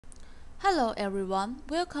Hello everyone,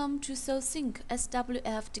 welcome to SoSync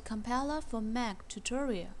SWF decompiler for Mac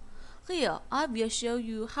tutorial. Here, I will show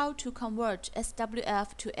you how to convert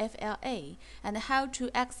SWF to FLA and how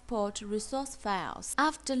to export resource files.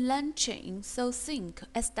 After launching SoSync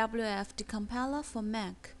SWF decompiler for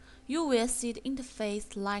Mac, you will see the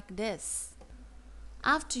interface like this.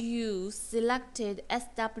 After you selected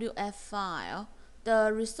SWF file,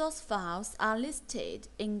 the resource files are listed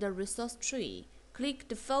in the resource tree. Click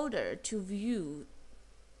the folder to view.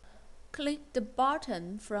 Click the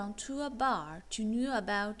button from toolbar to know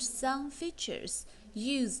about some features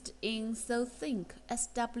used in SoSync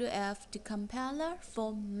SWF decompiler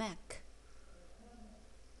for Mac.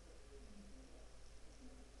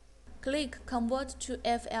 Click Convert to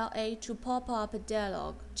FLA to pop up a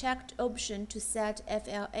dialog. Check the option to set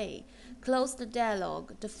FLA. Close the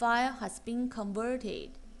dialog. The file has been converted.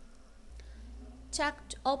 Check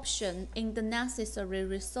the option in the necessary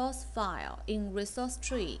resource file in resource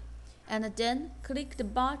tree, and then click the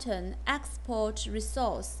button Export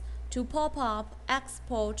Resource to pop up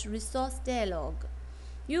Export Resource dialog.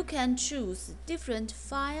 You can choose different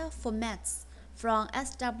file formats from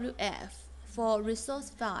SWF for resource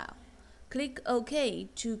file. Click OK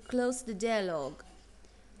to close the dialog,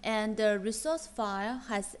 and the resource file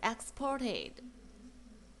has exported.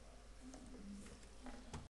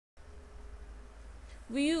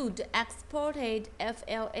 View the exported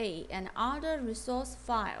FLA and other resource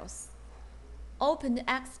files. Open the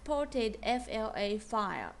exported FLA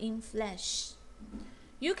file in Flash.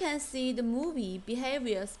 You can see the movie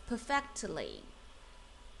behaviors perfectly.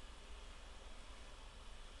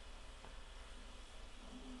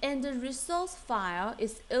 And the resource file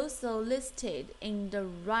is also listed in the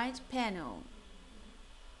right panel.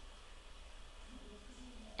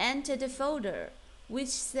 Enter the folder which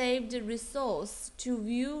saved the resource to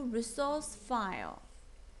view resource file.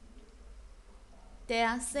 They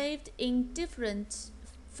are saved in different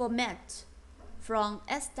formats from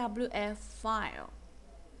SWF file.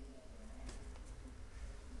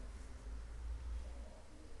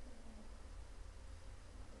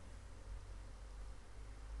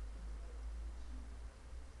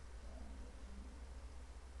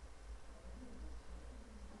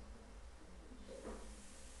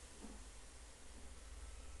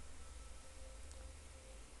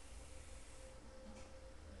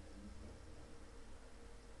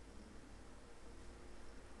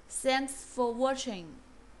 Thanks for watching.